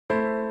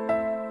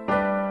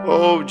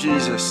Oh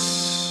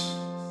Jesus,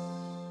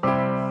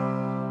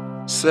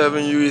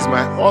 serving you is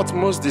my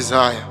utmost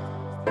desire.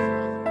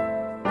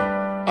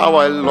 How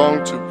I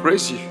long to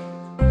praise you,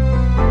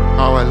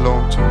 how I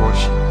long to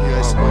worship you.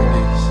 Yes, my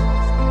days.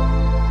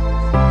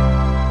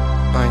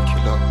 Thank you,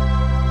 Lord.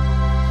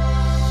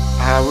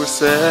 I will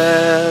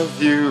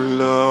serve you,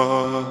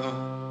 Lord,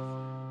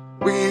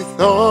 with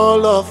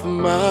all of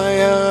my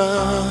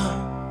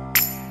heart.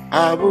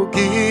 I will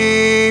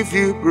give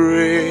you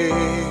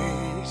praise.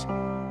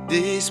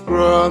 This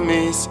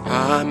promise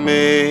I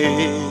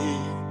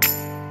made,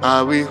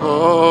 I will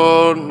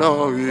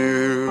honor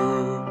you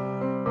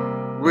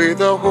with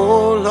the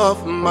whole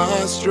of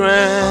my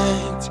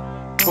strength.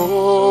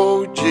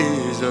 Oh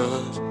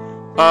Jesus,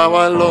 how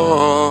I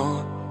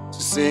long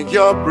to sing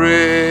your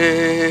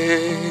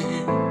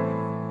praise.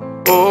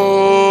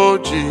 Oh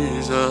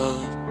Jesus,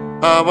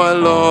 how I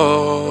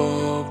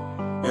love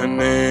your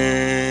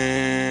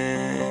name.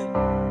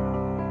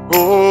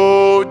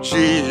 Oh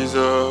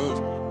Jesus,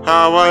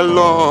 how I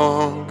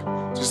long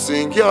to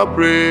sing your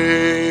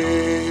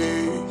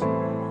praise.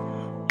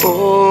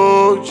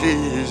 Oh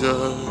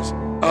Jesus,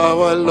 how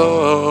I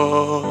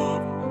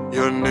love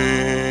your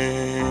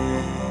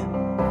name.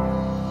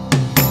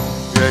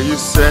 Where you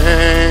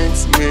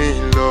sent me,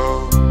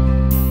 Lord,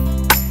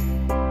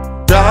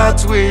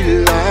 that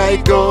will I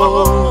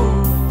go.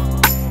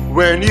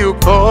 When you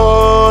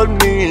call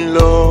me,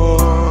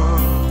 Lord,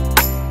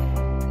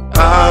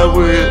 I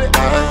will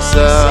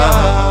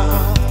answer.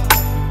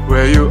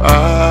 Where you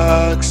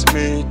ask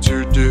me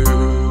to do,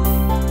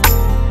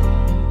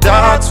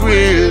 that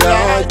will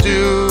I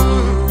do.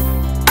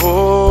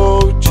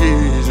 Oh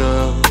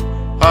Jesus,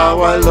 how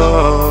I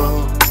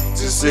love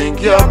to sing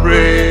your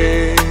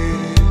praise.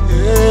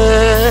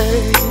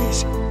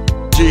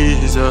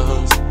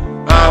 Jesus,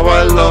 how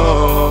I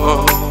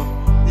love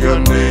your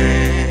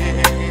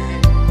name.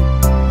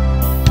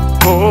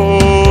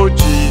 Oh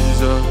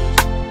Jesus,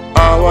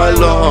 how I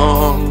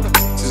long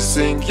to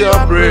sing your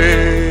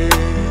praise.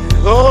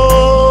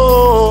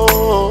 Oh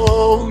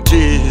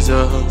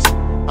Jesus,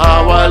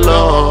 how I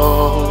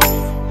love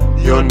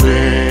your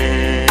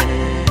name.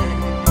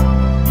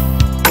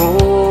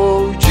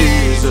 Oh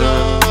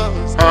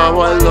Jesus, how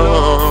I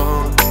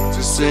love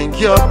to sing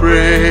your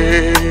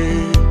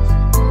praise.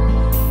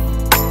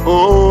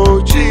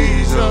 Oh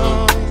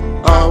Jesus,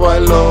 how I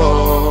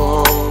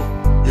love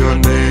your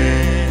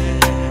name.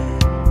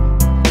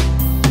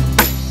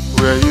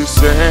 Where you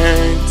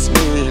sent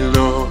me,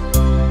 Lord,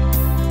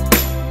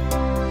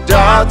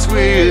 that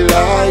will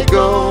I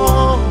go.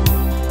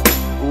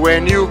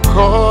 When you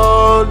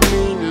call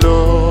me,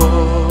 Lord,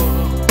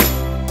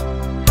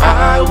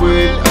 I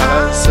will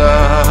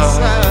answer.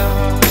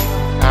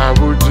 I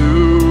will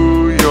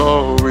do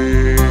your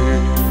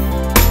will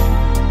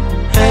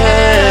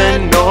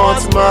and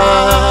not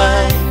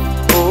mine.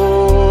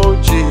 Oh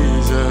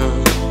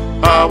Jesus,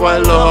 how I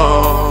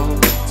long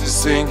to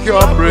sing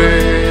your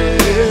praise.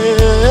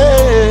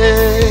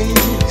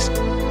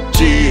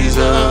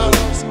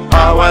 Jesus,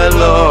 how I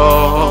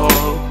love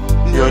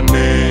your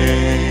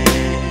name.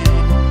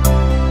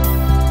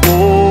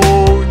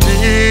 Oh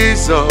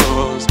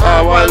Jesus,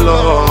 how I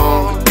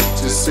long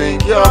to sing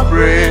your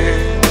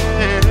praise.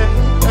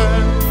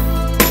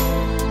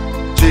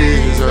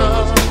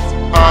 Jesus,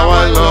 how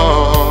I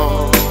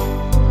love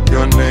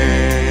your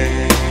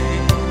name.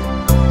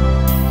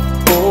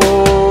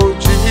 Oh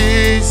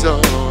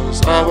Jesus,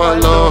 how I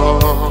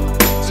love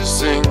to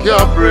sing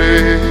your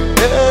praise.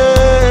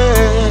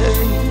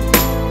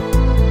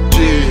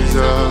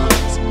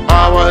 Jesus,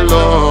 how I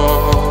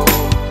love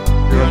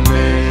your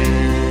name.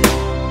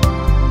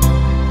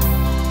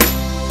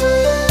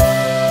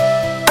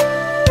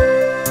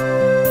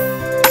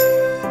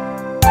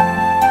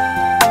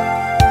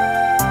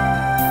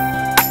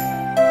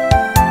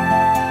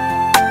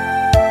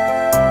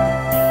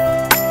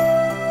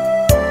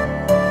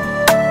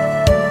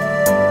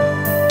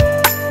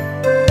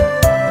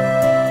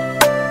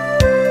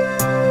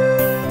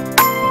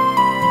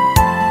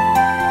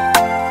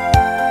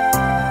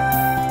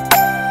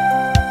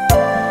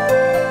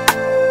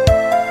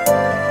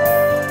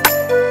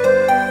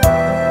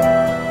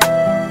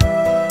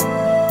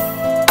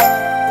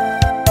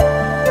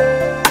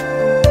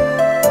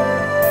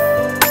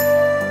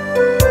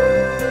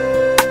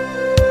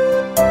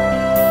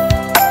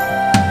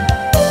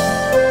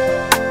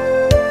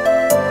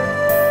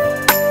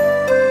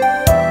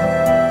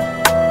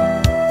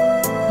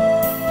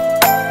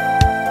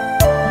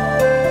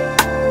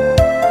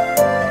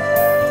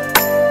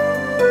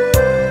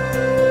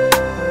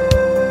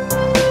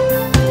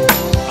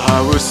 I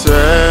will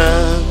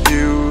serve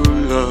you,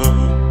 Lord,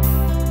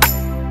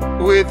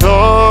 with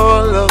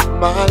all of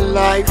my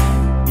life.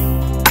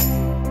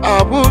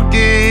 I will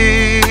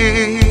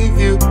give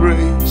you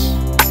praise.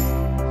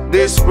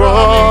 This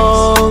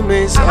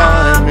promise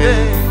I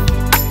made,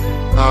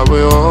 I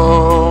will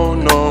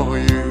honor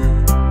you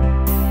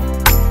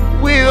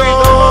with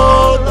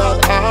all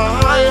that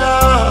I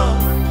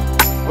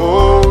am.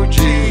 Oh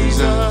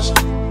Jesus,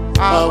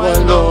 how I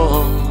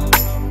long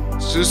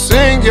to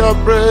sing your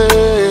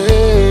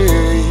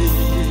praise.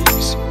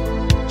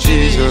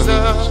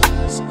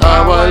 Jesus,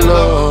 how I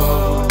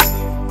love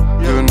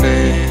your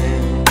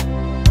name.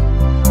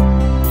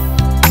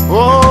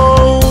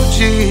 Oh,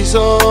 Jesus,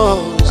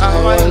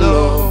 how I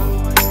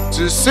love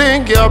to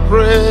sing your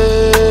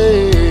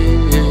praise.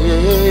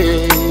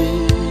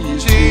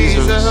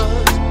 Jesus,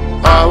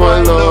 how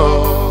I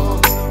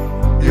love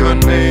your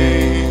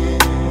name.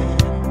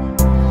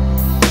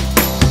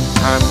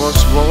 I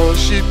must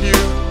worship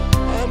you,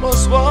 I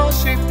must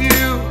worship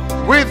you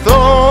with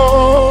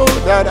all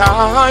that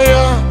I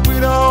am.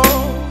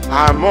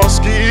 I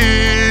must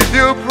give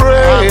you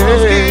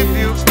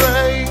praise.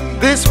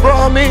 This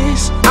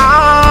promise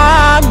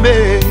I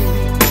made,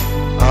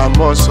 I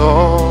must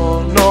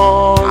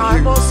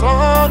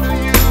honor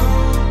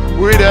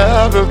you with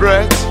every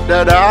breath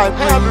that I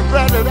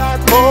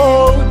breathe.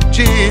 Oh,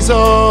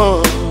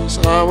 Jesus,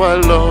 how I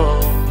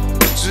love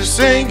to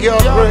sing your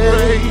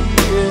praise.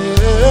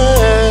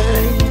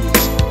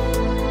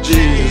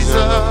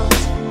 Jesus,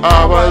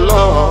 how I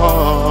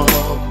love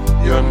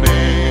your name.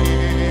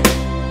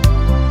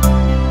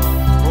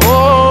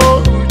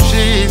 Oh,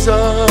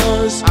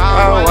 Jesus,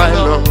 how I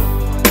love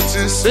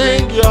to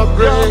sing your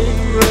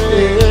praise.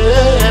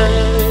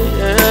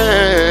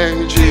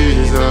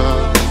 Jesus,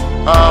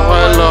 how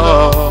I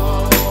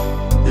love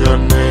your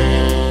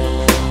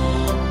name.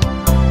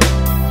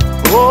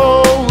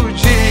 Oh,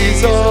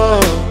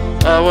 Jesus,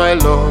 how I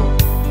love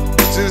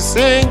to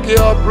sing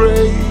your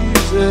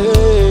praises.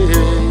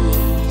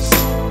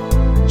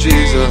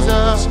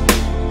 Jesus,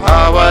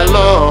 how I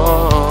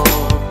love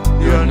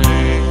your name.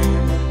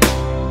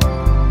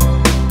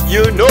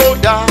 You know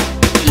that,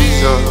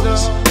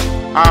 Jesus,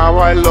 how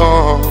I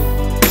love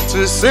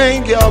to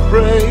sing your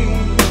praise.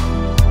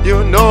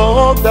 You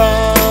know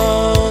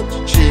that,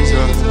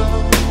 Jesus,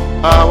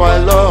 how I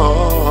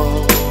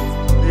love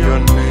your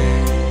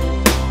name.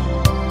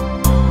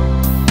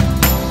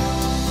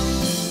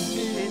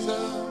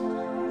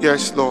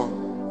 Yes, Lord.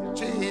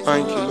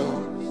 Thank you, Lord.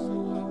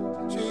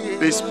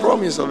 This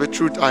promise of the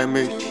truth I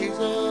made,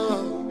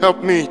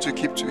 help me to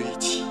keep to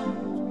it,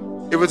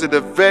 even to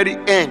the very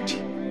end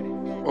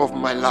of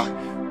my life.